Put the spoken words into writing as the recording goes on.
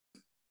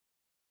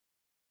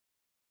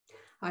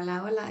Hola,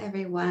 hola,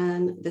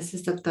 everyone. This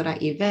is Doctora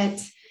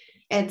Yvette.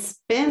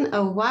 It's been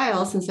a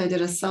while since I did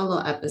a solo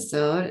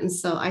episode, and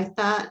so I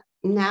thought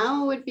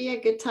now would be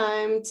a good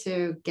time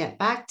to get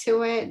back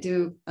to it,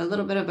 do a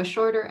little bit of a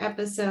shorter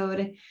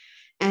episode,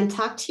 and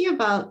talk to you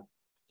about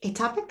a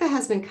topic that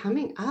has been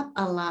coming up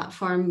a lot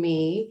for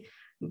me,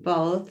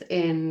 both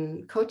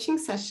in coaching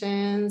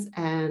sessions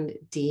and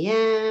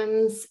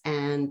DMs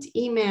and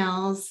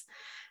emails.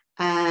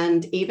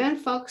 And even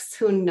folks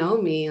who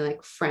know me,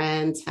 like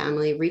friends,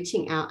 family,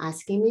 reaching out,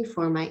 asking me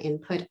for my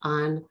input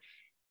on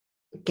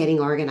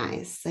getting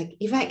organized. Like,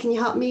 Yvette, can you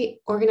help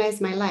me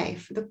organize my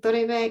life? Doctor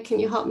Yvette,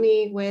 can you help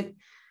me with,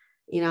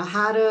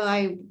 how do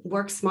I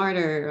work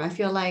smarter? I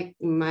feel like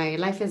my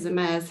life is a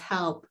mess.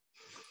 Help.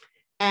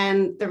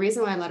 And the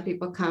reason why a lot of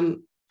people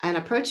come and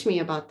approach me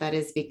about that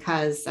is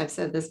because I've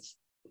said this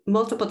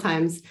multiple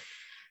times,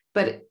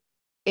 but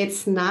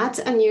it's not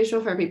unusual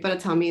for people to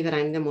tell me that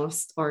I'm the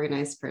most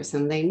organized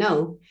person they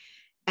know.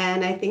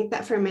 And I think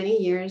that for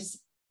many years,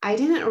 I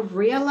didn't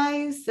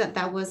realize that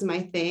that was my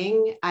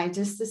thing. I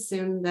just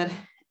assumed that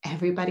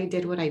everybody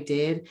did what I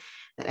did,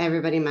 that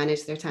everybody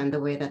managed their time the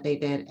way that they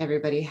did.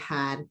 Everybody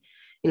had,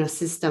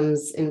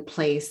 systems in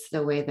place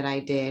the way that I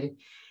did.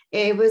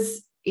 It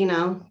was,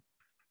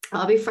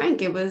 I'll be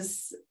frank, it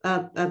was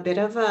a bit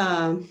of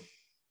a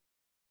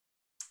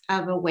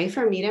way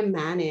for me to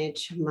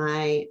manage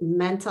my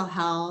mental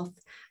health,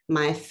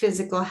 my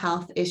physical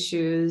health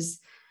issues.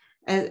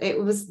 It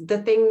was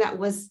the thing that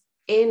was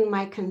in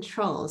my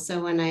control.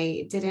 So when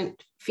I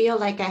didn't feel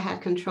like I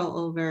had control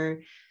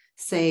over,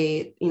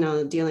 say,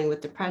 dealing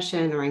with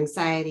depression or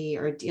anxiety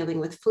or dealing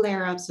with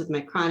flare-ups with my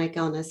chronic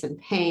illness and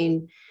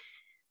pain,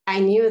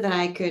 I knew that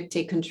I could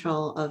take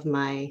control of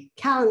my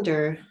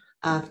calendar,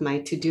 of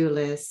my to-do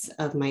list,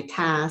 of my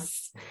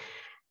tasks,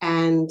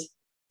 and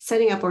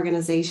setting up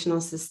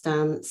organizational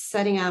systems,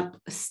 setting up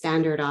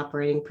standard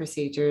operating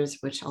procedures,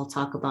 which I'll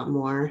talk about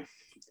more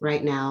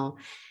right now.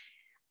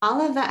 All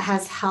of that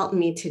has helped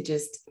me to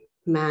just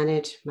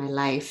manage my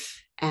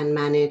life and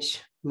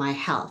manage my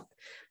health,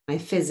 my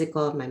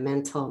physical, my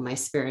mental, my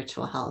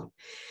spiritual health.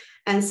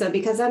 And so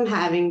because I'm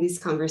having these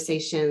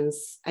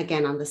conversations,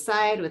 again, on the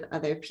side with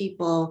other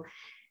people,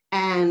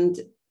 and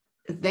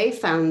they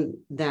found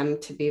them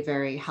to be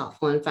very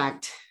helpful. In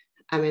fact,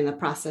 I'm in the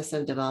process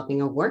of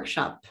developing a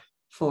workshop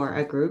for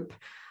a group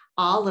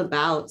all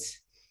about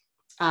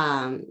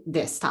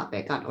this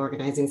topic on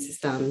organizing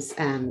systems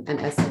and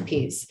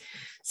SOPs.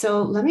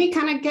 So let me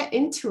kind of get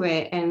into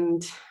it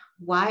and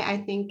why I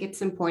think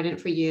it's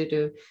important for you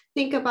to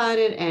think about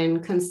it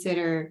and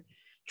consider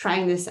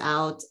trying this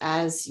out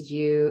as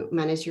you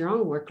manage your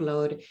own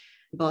workload,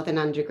 both in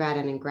undergrad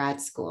and in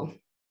grad school.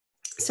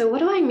 So what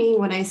do I mean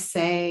when I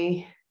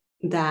say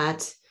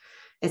that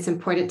it's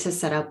important to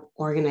set up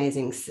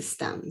organizing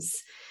systems?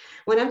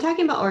 When I'm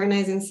talking about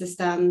organizing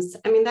systems,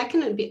 I mean, that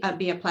can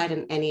be applied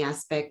in any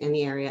aspect,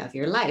 any area of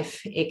your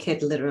life. It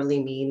could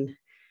literally mean,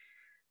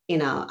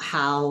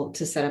 how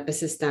to set up a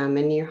system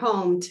in your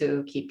home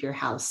to keep your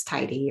house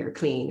tidy or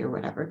clean or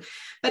whatever.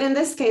 But in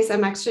this case,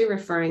 I'm actually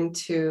referring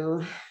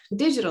to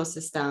digital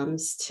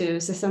systems, to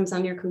systems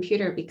on your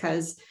computer,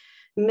 because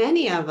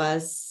many of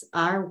us,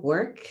 our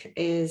work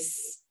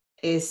is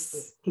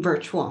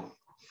virtual.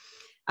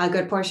 A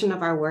good portion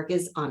of our work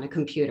is on a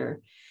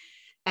computer.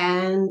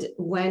 And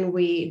when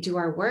we do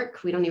our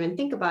work, we don't even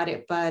think about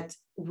it, but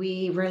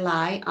we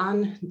rely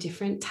on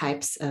different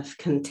types of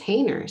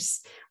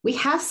containers. We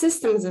have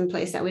systems in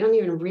place that we don't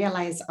even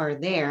realize are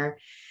there,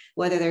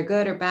 whether they're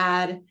good or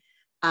bad.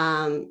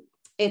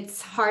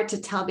 It's hard to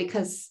tell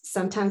because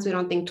sometimes we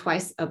don't think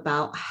twice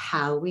about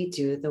how we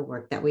do the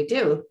work that we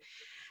do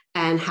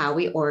and how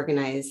we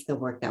organize the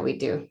work that we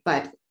do.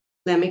 But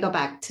let me go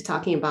back to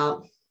talking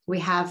about, we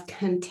have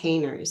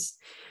containers.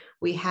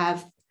 We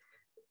have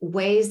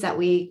ways that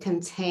we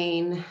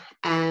contain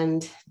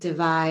and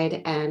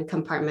divide and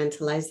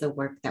compartmentalize the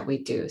work that we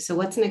do. So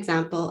what's an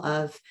example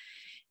of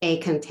a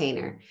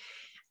container?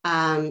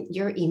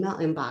 Your email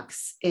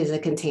inbox is a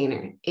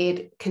container.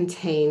 It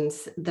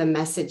contains the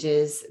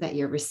messages that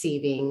you're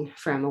receiving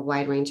from a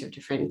wide range of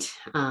different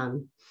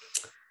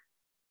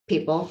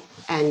people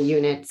and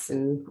units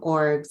and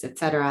orgs, et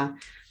cetera,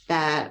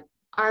 that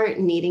are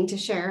needing to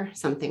share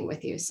something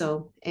with you.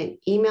 So an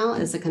email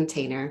is a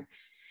container.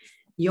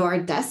 Your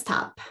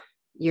desktop,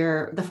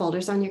 the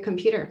folders on your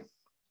computer,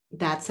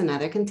 that's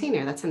another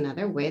container. That's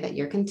another way that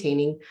you're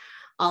containing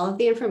all of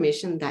the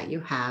information that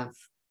you have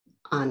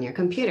on your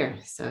computer,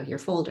 so your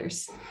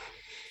folders.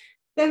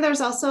 Then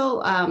there's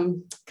also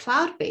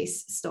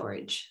cloud-based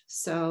storage.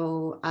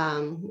 So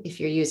if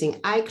you're using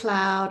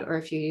iCloud or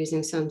if you're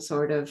using some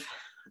sort of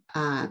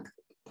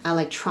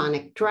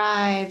electronic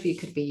drive, you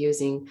could be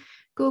using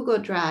Google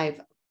Drive,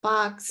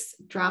 Box,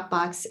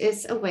 Dropbox.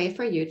 Is a way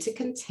for you to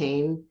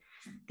contain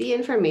the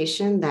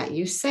information that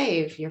you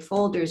save, your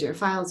folders, your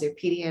files, your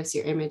PDFs,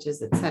 your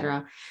images,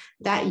 etc.,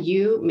 that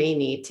you may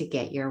need to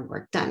get your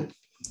work done.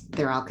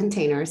 They're all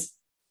containers,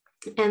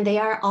 and they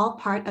are all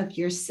part of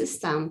your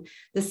system,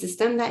 the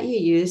system that you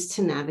use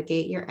to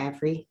navigate your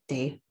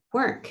everyday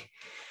work.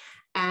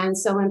 And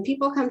so when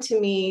people come to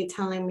me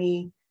telling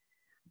me,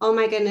 oh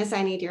my goodness,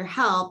 I need your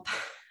help,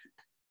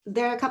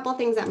 there are a couple of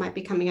things that might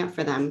be coming up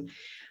for them.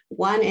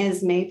 One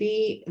is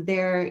maybe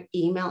their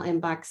email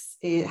inbox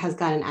has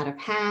gotten out of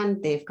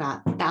hand. They've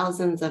got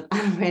thousands of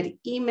unread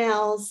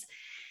emails.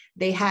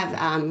 They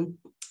have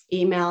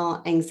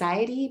email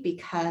anxiety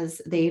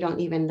because they don't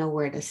even know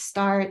where to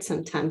start.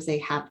 Sometimes they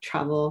have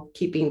trouble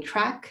keeping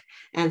track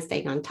and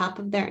staying on top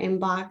of their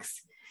inbox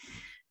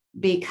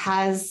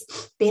because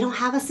they don't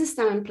have a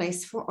system in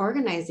place for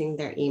organizing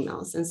their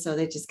emails. And so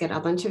they just get a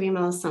bunch of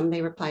emails. Some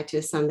they reply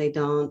to, some they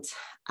don't.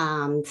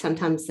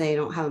 Sometimes they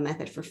don't have a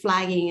method for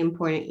flagging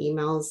important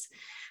emails.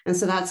 And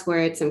so that's where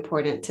it's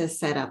important to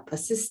set up a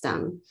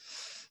system.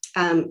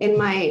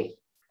 I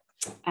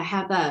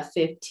have a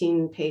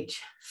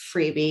 15-page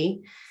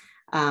freebie,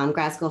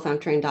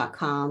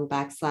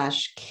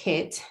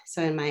 gradschoolfemtraining.com/kit.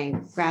 So in my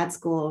grad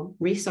school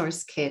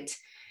resource kit,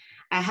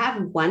 I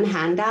have one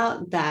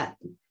handout that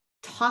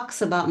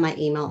talks about my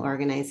email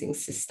organizing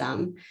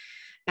system.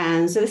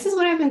 And so this is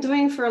what I've been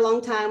doing for a long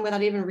time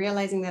without even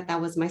realizing that that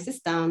was my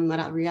system,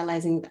 without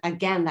realizing,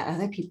 again, that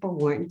other people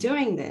weren't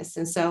doing this.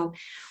 And so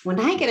when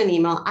I get an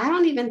email, I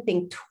don't even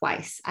think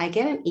twice. I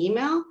get an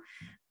email,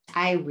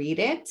 I read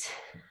it,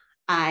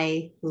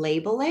 I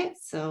label it.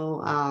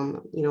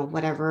 So,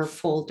 whatever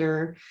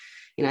folder,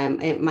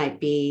 it might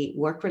be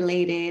work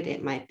related,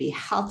 it might be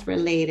health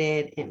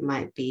related, it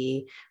might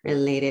be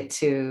related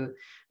to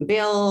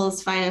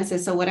bills,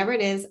 finances. So whatever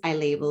it is, I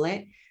label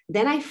it.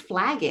 Then I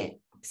flag it.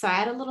 So I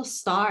add a little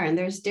star, and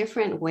there's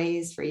different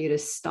ways for you to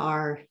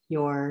star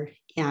your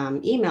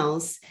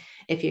emails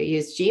if you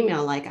use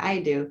Gmail like I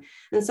do.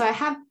 And so I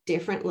have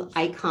different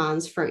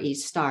icons for each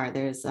star.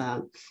 There's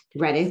a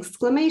red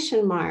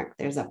exclamation mark.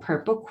 There's a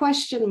purple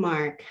question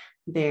mark.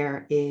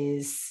 There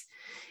is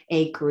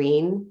a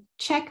green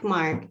check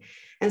mark.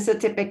 And so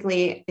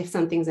typically, if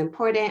something's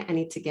important, I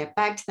need to get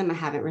back to them, I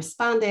haven't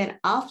responded,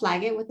 I'll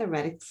flag it with a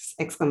red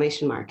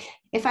exclamation mark.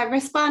 If I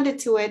responded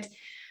to it,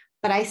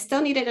 but I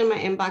still need it in my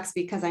inbox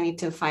because I need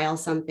to file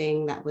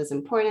something that was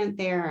important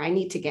there, I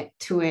need to get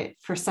to it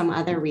for some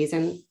other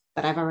reason,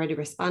 but I've already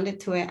responded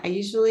to it, I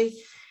usually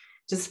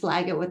just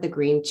flag it with a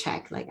green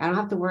check. Like I don't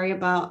have to worry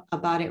about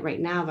it right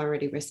now, I've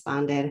already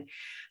responded.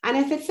 And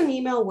if it's an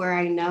email where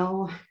I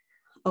know,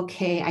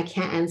 okay, I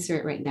can't answer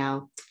it right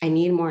now, I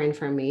need more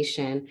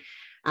information,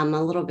 I'm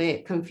a little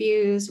bit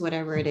confused,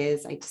 whatever it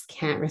is, I just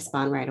can't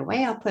respond right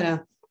away, I'll put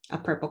a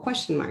purple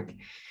question mark.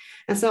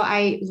 And so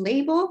I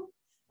label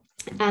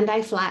and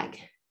I flag.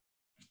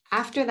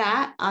 After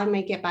that, I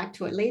may get back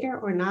to it later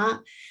or not.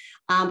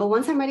 But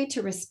once I'm ready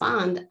to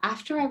respond,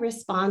 after I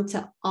respond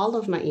to all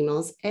of my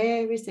emails,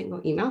 every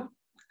single email,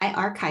 I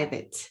archive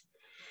it.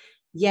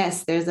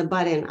 Yes, there's a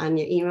button on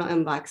your email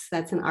inbox.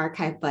 That's an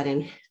archive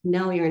button.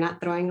 No, you're not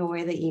throwing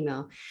away the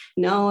email.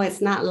 No,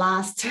 it's not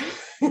lost.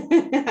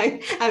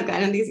 I've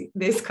gotten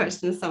these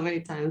questions so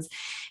many times.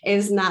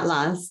 It's not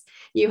lost.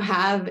 You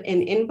have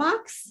an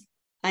inbox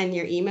on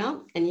your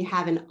email, and you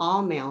have an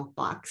all mail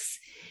box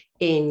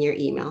in your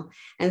email.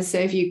 And so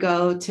if you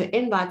go to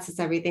inbox, it's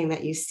everything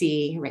that you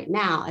see right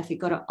now. If you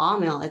go to all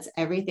mail, it's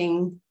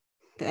everything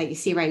that you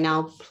see right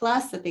now,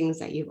 plus the things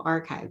that you've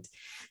archived.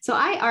 So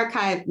I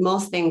archive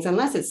most things,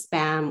 unless it's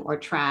spam or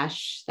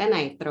trash, then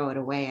I throw it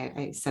away.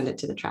 I send it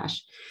to the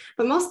trash.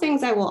 But most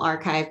things I will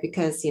archive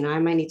because, I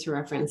might need to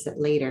reference it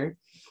later.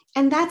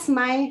 And that's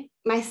my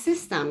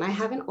system. I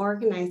have an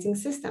organizing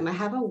system. I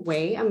have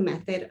a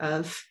method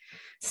of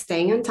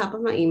staying on top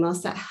of my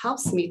emails that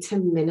helps me to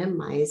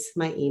minimize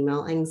my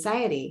email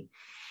anxiety.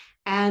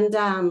 And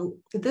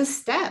the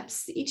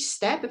steps, each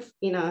step,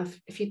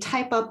 if you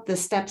type up the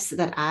steps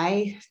that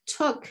I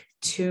took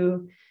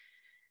to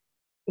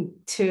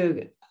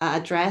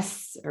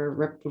address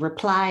or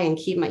reply and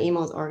keep my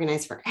emails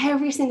organized for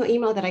every single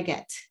email that I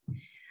get,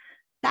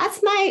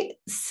 that's my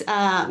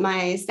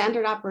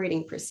standard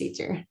operating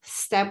procedure.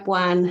 Step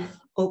 1,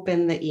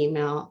 open the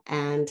email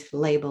and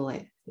label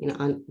it,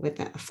 with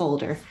a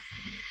folder.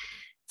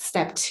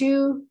 Step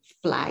 2,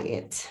 flag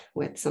it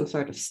with some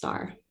sort of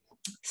star.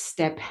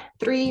 Step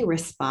 3,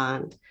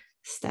 respond.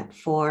 Step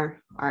 4,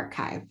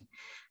 archive.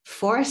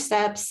 4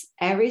 steps,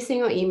 every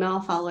single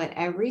email, follow it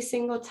every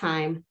single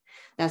time.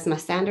 That's my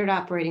standard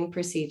operating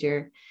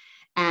procedure.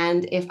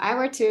 And if I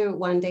were to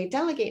one day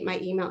delegate my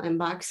email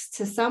inbox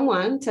to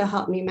someone to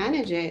help me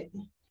manage it,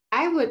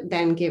 I would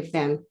then give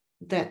them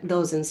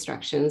those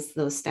instructions,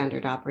 those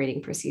standard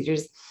operating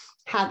procedures,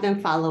 have them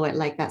follow it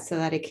like that so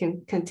that it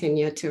can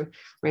continue to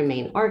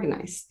remain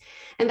organized.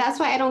 And that's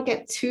why I don't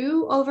get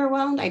too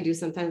overwhelmed. I do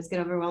sometimes get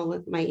overwhelmed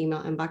with my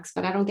email inbox,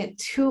 but I don't get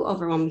too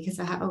overwhelmed because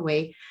I have a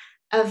way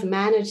of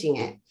managing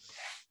it.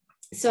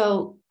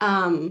 So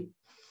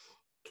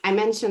I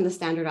mentioned the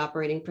standard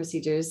operating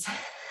procedures,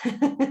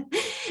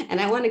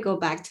 and I want to go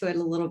back to it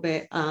a little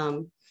bit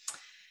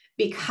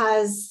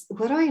because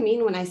what do I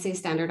mean when I say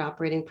standard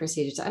operating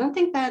procedures? I don't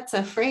think that's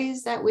a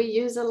phrase that we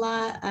use a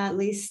lot, at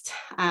least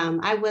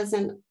I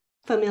wasn't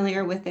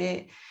familiar with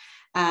it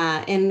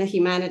in the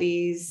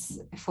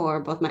humanities for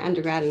both my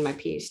undergrad and my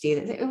PhD.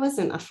 It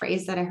wasn't a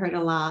phrase that I heard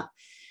a lot.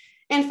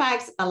 In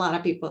fact, a lot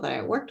of people that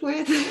I worked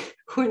with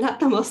were not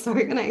the most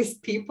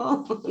organized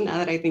people, now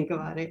that I think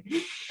about it.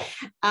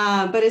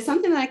 But it's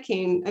something that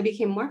I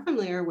became more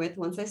familiar with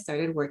once I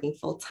started working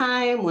full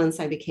time, once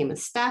I became a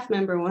staff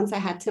member, once I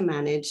had to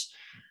manage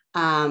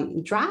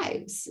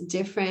drives,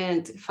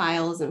 different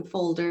files and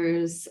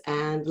folders,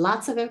 and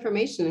lots of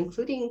information,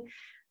 including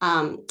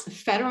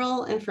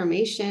federal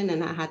information.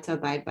 And I had to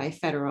abide by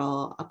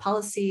federal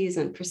policies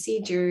and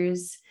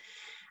procedures.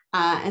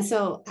 And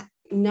so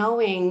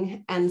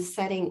knowing and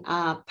setting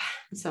up,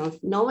 so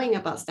knowing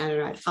about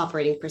standard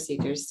operating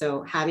procedures,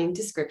 so having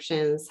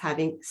descriptions,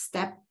 having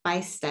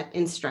step-by-step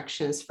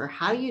instructions for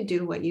how you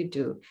do what you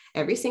do,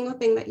 every single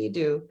thing that you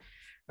do,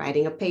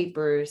 writing a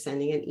paper,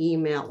 sending an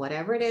email,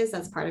 whatever it is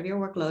that's part of your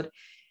workload,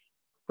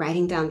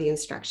 writing down the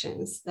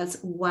instructions. That's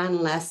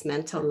one less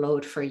mental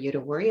load for you to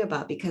worry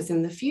about, because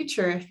in the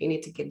future, if you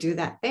need to do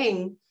that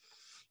thing,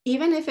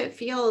 even if it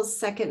feels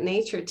second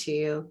nature to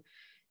you,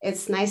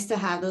 it's nice to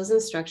have those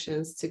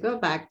instructions to go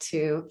back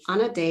to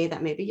on a day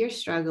that maybe you're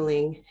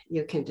struggling,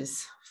 you can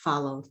just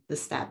follow the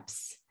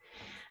steps.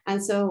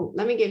 And so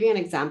let me give you an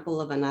example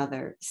of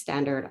another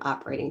standard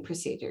operating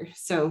procedure.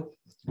 So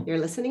you're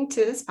listening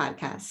to this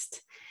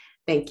podcast.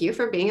 Thank you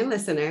for being a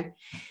listener.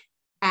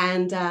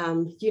 And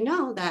you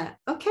know that,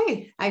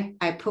 okay,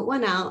 I put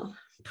one out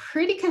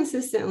pretty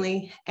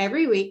consistently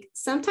every week,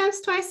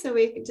 sometimes twice a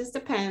week, it just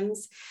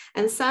depends.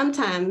 And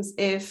sometimes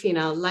if,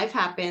 life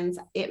happens,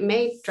 it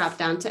may drop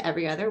down to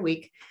every other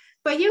week,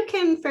 but you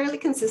can fairly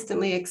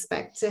consistently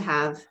expect to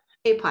have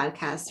a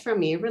podcast from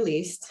me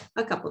released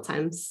a couple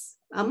times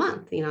a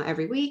month,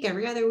 every week,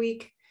 every other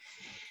week.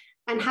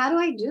 And how do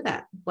I do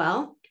that?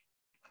 Well,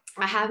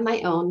 I have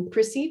my own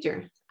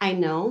procedure. I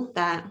know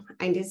that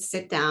I need to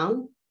sit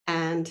down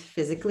and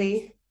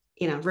physically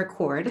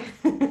record,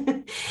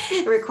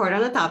 record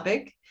on a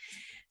topic.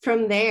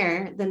 From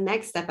there, the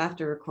next step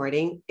after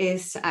recording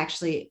is to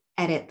actually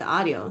edit the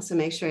audio. So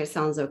make sure it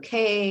sounds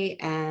okay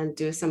and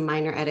do some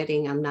minor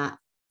editing. I'm not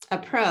a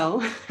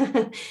pro,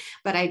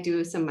 but I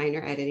do some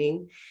minor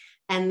editing,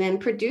 and then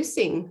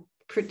producing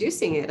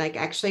it, like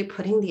actually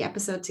putting the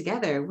episode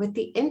together with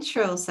the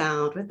intro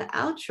sound, with the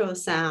outro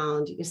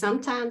sound.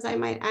 Sometimes I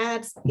might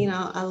add,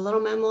 a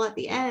little memo at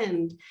the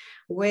end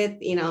with,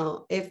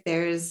 if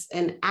there's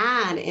an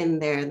ad in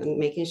there, then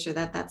making sure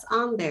that that's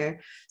on there.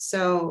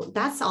 So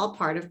that's all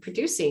part of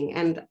producing.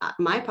 And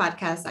my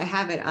podcast, I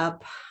have it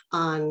up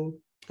on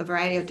a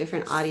variety of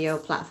different audio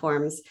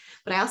platforms,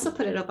 but I also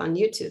put it up on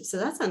YouTube. So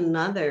that's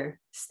another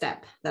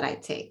step that I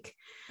take.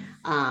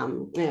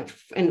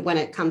 And when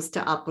it comes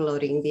to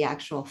uploading the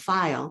actual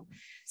file.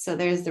 So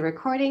there's the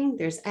recording,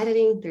 there's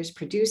editing, there's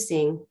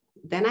producing.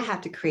 Then I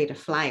have to create a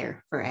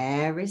flyer for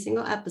every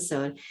single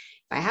episode.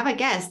 If I have a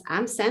guest,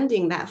 I'm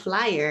sending that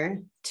flyer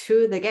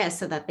to the guest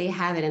so that they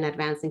have it in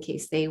advance in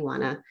case they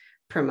want to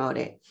promote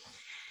it.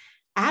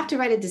 I have to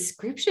write a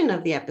description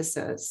of the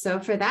episode. So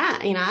for that,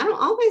 I don't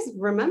always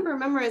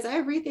memorize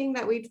everything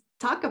that we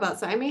talk about.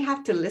 So I may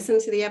have to listen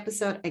to the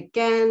episode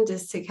again,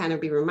 just to kind of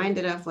be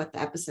reminded of what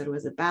the episode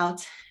was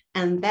about.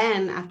 And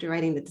then after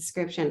writing the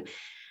description,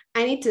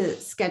 I need to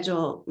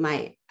schedule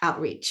my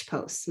outreach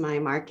posts, my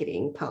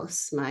marketing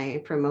posts,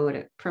 my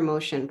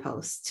promotion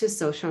posts to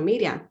social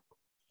media.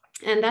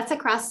 And that's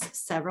across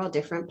several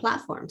different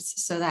platforms.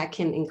 So that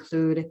can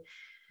include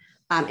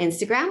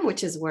Instagram,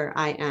 which is where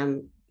I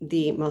am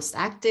the most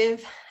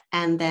active.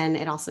 And then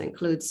it also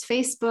includes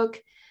Facebook,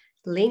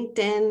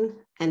 LinkedIn,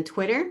 and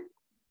Twitter.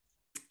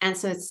 And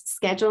so it's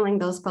scheduling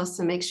those posts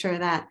to make sure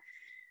that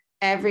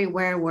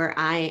everywhere where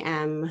I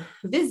am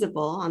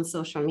visible on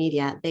social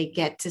media, they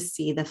get to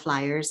see the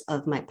flyers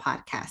of my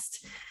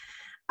podcast.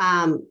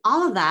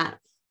 All of that,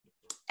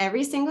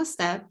 every single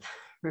step,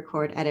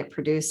 record, edit,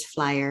 produce,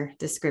 flyer,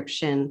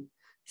 description,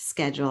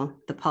 schedule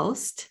the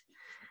post.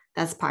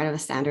 That's part of a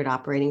standard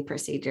operating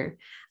procedure.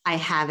 I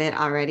have it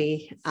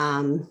already,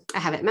 I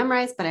have it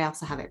memorized, but I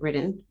also have it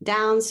written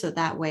down. So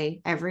that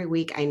way, every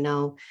week I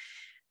know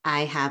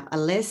I have a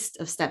list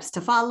of steps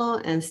to follow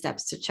and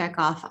steps to check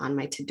off on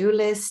my to-do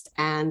list.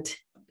 And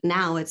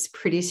now it's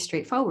pretty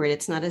straightforward.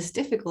 It's not as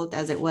difficult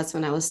as it was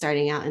when I was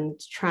starting out and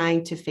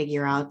trying to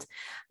figure out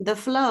the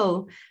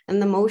flow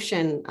and the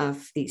motion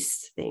of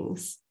these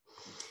things.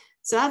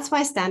 So that's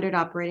why standard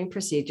operating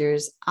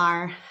procedures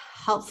are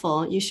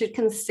helpful. You should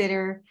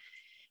consider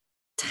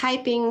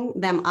typing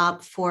them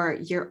up for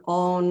your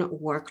own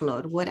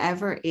workload,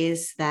 whatever it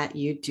is that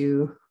you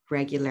do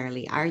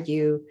regularly. Are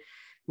you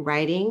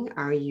writing?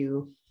 Are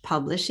you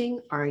publishing?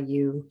 Are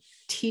you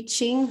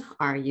teaching?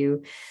 Are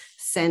you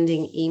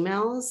sending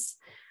emails?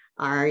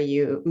 Are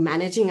you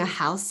managing a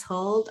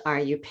household? Are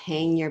you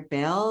paying your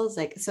bills?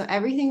 So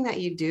everything that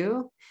you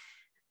do,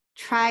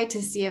 try to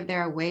see if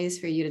there are ways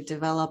for you to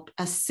develop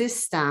a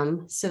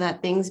system so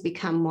that things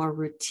become more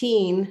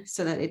routine,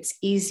 so that it's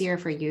easier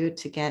for you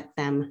to get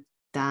them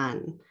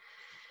done.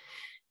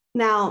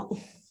 Now,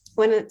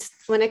 when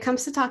it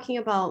comes to talking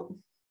about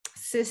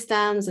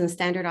systems and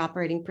standard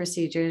operating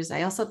procedures,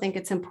 I also think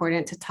it's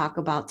important to talk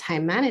about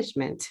time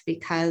management,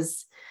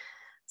 because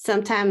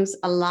sometimes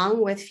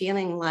along with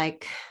feeling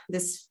like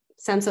this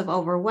sense of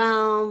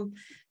overwhelm.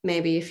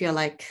 Maybe you feel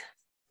like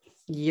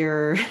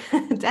your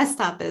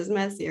desktop is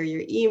messy or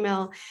your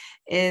email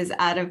is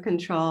out of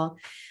control.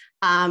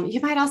 You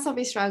might also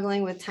be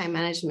struggling with time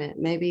management,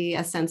 maybe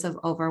a sense of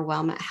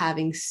overwhelm at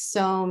having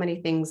so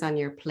many things on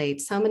your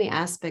plate, so many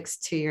aspects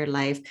to your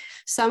life,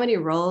 so many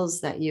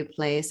roles that you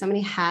play, so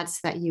many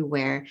hats that you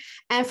wear.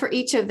 And for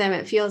each of them,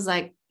 it feels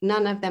like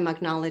none of them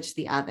acknowledge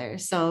the other.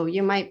 So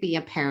you might be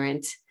a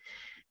parent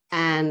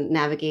and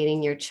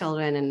navigating your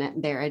children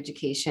and their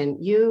education.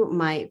 You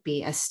might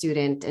be a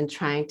student and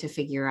trying to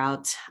figure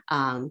out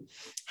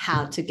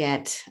how to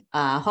get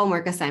a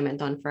homework assignment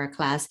done for a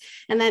class.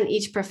 And then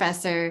each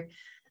professor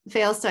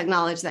fails to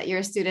acknowledge that you're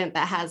a student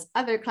that has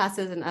other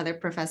classes and other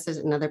professors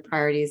and other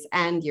priorities,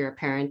 and you're a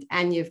parent,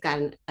 and you've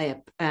got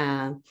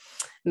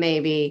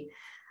maybe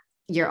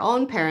your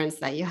own parents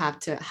that you have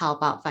to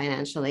help out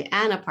financially,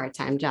 and a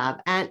part-time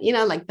job. And,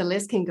 like the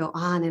list can go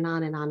on and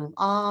on and on of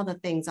all the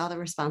things, all the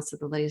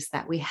responsibilities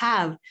that we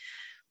have.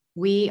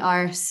 We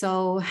are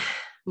so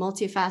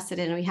multifaceted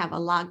and we have a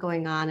lot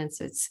going on. And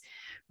so it's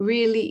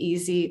really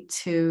easy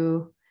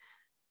to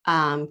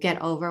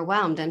get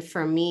overwhelmed. And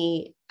for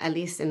me, at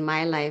least in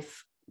my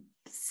life,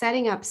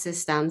 setting up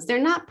systems, they're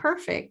not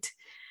perfect,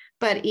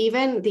 but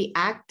even the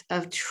act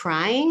of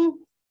trying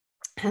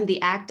and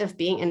the act of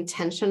being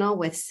intentional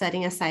with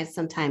setting aside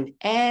some time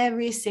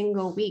every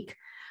single week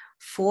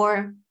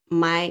for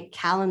my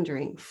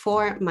calendaring,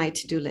 for my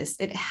to-do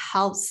list, it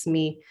helps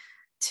me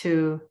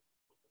to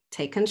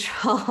take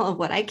control of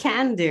what I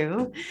can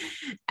do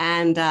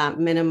and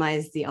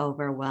minimize the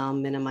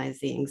overwhelm, minimize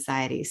the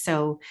anxiety.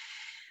 So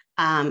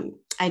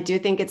I do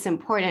think it's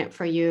important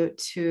for you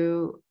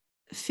to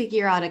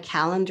figure out a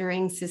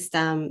calendaring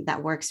system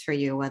that works for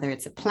you, whether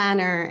it's a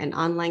planner, an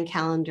online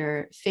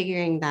calendar,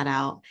 figuring that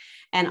out,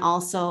 and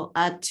also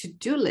a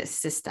to-do list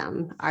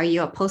system. Are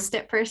you a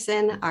Post-it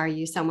person? Are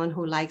you someone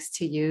who likes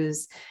to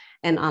use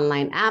an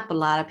online app? A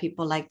lot of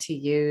people like to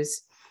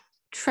use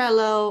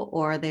Trello,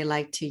 or they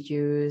like to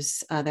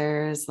use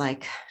others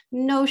like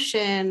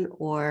Notion,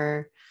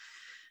 or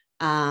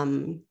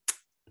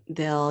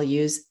they'll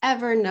use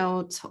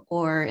Evernote,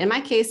 or in my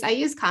case, I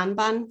use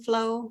Kanban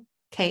Flow,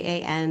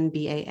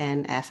 Kanbanflow.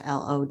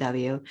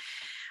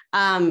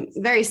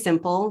 Very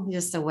simple,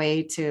 just a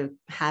way to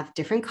have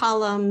different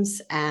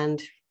columns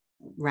and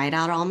write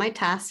out all my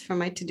tasks for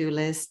my to-do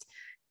list,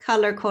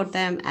 color code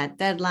them at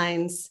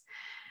deadlines.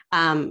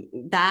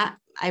 That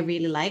I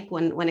really like.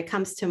 When it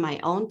comes to my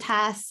own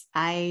tasks,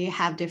 I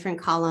have different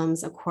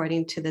columns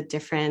according to the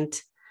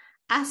different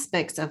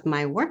aspects of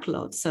my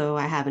workload. So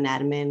I have an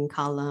admin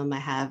column, I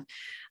have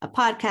a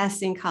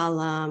podcasting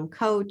column,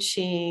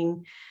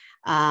 coaching,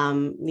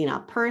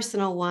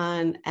 personal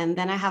one. And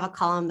then I have a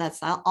column that's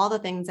all the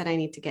things that I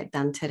need to get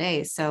done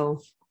today.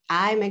 So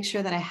I make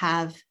sure that I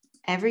have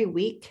every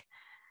week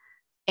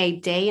a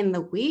day in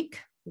the week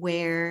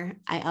where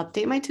I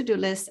update my to-do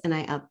list and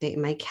I update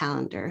my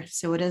calendar.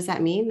 So what does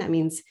that mean? That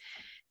means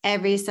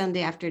every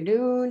Sunday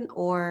afternoon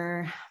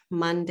or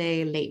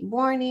Monday late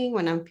morning,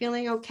 when I'm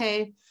feeling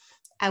okay,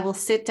 I will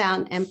sit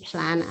down and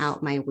plan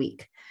out my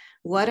week.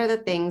 What are the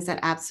things that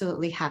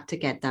absolutely have to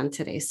get done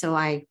today? So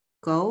I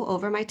go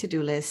over my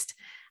to-do list.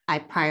 I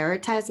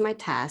prioritize my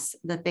tasks,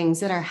 the things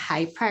that are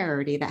high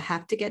priority that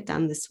have to get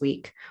done this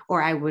week,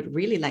 or I would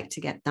really like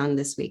to get done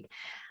this week.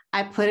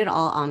 I put it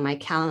all on my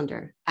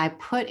calendar. I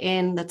put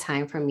in the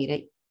time for me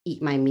to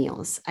eat my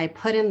meals. I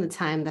put in the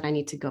time that I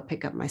need to go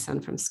pick up my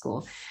son from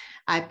school.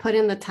 I put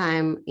in the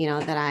time,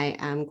 that I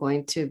am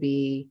going to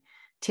be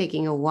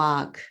taking a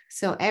walk.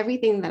 So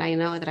everything that I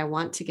know that I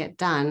want to get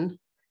done,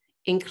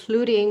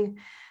 including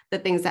the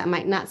things that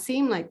might not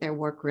seem like they're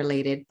work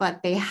related,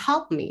 but they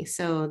help me.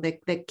 So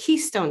the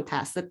keystone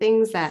tasks, the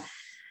things that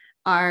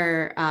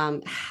are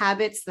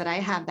habits that I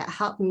have that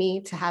help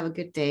me to have a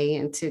good day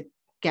and to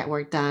get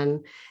work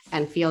done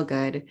and feel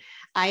good,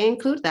 I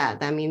include that.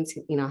 That means,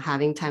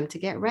 having time to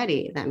get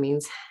ready. That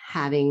means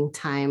having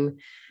time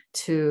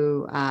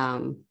to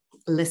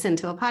listen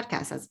to a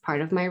podcast. That's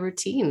part of my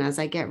routine. As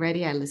I get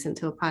ready, I listen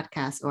to a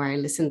podcast or I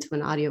listen to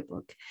an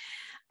audiobook.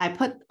 I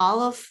put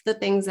all of the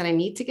things that I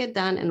need to get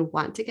done and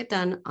want to get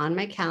done on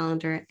my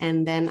calendar.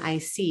 And then I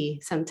see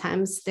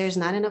sometimes there's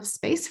not enough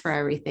space for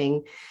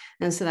everything.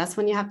 And so that's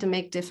when you have to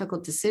make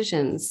difficult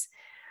decisions.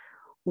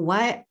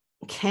 What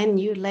can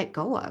you let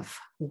go of?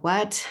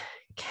 What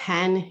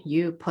can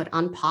you put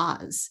on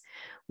pause?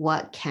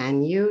 What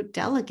can you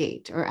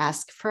delegate or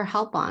ask for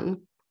help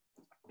on?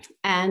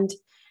 And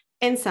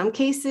in some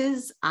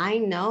cases, I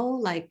know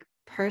like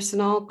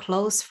personal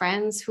close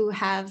friends who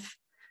have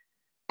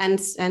and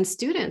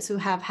students who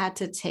have had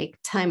to take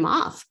time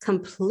off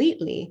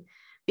completely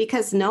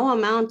because no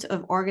amount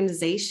of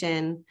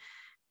organization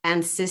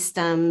and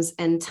systems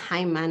and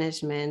time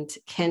management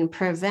can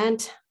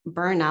prevent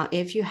burnout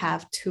if you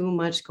have too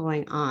much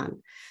going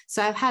on.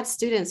 So I've had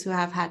students who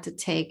have had to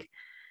take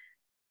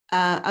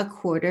a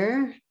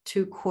quarter,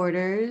 2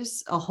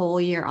 quarters, a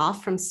whole year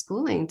off from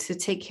schooling to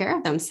take care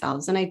of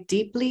themselves. And I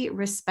deeply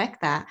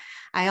respect that.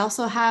 I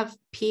also have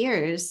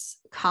peers,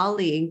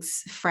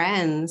 colleagues,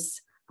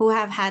 friends who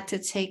have had to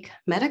take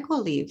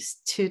medical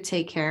leaves to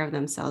take care of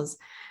themselves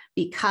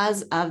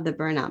because of the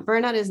burnout.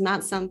 Burnout is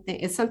not something,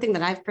 it's something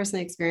that I've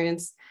personally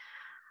experienced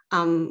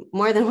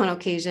more than one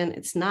occasion.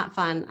 It's not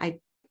fun.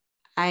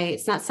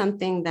 It's not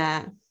something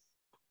that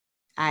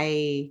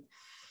I,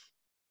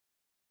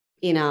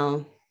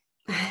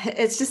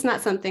 it's just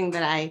not something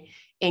that I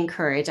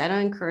encourage. I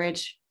don't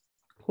encourage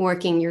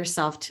working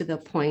yourself to the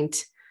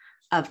point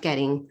of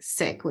getting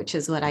sick, which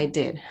is what I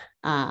did.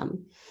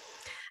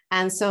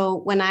 And so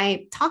when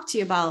I talk to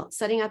you about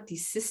setting up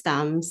these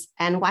systems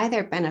and why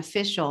they're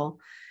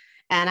beneficial,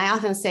 and I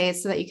often say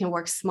it's so that you can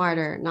work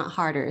smarter, not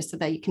harder, so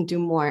that you can do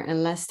more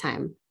in less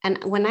time.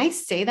 And when I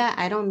say that,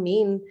 I don't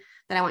mean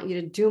that I want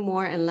you to do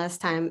more in less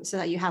time so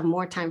that you have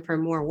more time for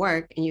more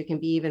work and you can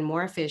be even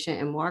more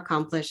efficient and more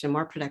accomplished and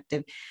more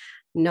productive.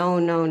 No,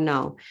 no,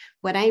 no.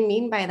 What I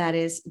mean by that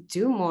is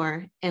do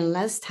more in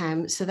less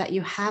time so that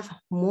you have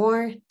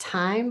more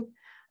time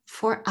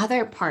for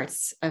other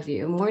parts of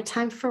you, more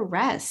time for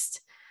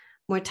rest,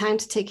 more time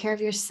to take care of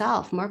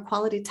yourself, more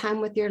quality time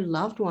with your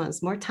loved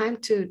ones, more time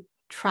to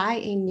try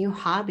a new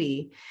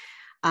hobby,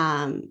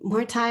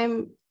 more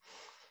time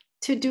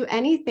to do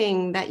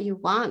anything that you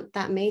want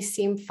that may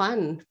seem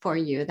fun for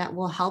you, that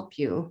will help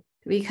you.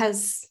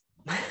 Because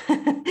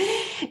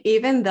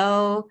even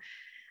though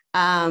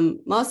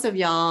most of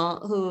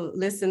y'all who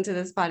listen to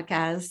this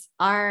podcast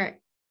are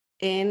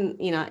in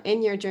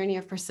your journey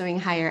of pursuing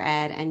higher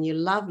ed and you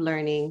love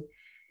learning,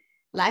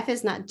 life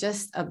is not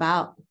just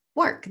about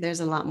work.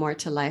 There's a lot more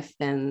to life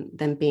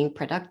than being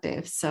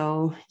productive.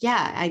 So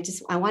yeah,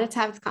 I wanted to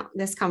have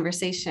this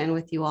conversation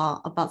with you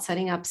all about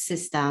setting up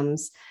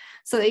systems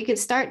so that you can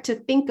start to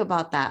think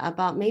about that,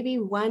 about maybe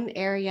one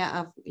area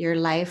of your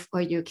life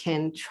where you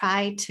can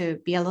try to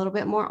be a little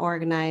bit more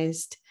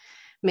organized.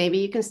 Maybe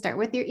you can start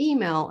with your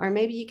email, or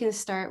maybe you can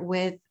start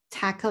with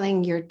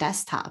tackling your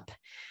desktop,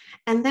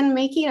 and then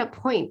making a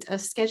point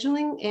of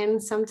scheduling in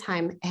some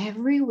time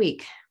every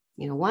week,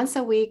 once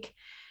a week,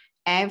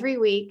 every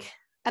week,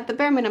 at the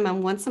bare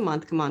minimum, once a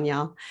month. Come on,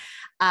 y'all.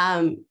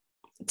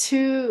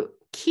 To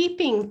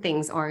keeping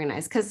things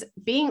organized, because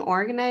being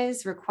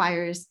organized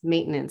requires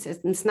maintenance.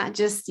 It's not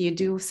just you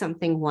do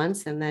something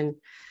once and then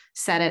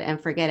set it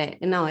and forget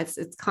it. No,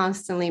 it's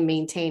constantly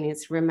maintaining.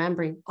 It's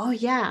remembering, oh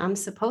yeah, I'm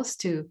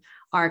supposed to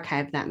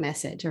archive that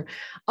message, or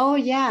oh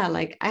yeah,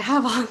 like I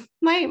have all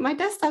my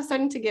desktop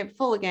starting to get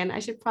full again. I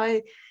should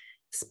probably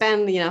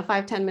spend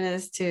 5-10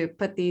 minutes to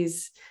put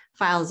these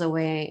files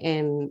away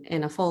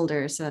in a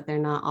folder so that they're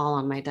not all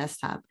on my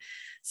desktop.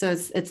 So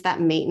it's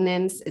that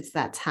maintenance, it's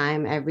that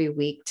time every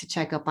week to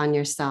check up on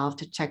yourself,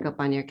 to check up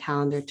on your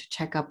calendar, to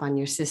check up on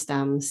your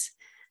systems.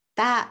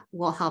 That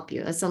will help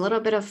you. It's a little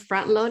bit of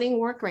front loading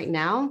work right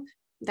now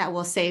that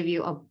will save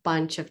you a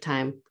bunch of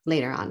time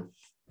later on.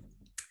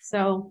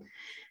 So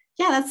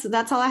yeah,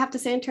 that's all I have to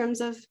say in terms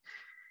of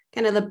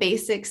kind of the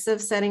basics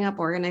of setting up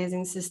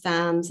organizing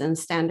systems and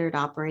standard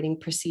operating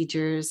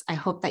procedures. I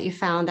hope that you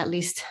found at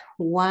least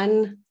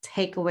one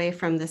takeaway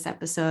from this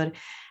episode.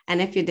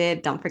 And if you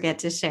did, don't forget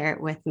to share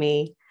it with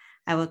me.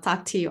 I will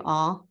talk to you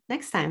all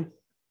next time.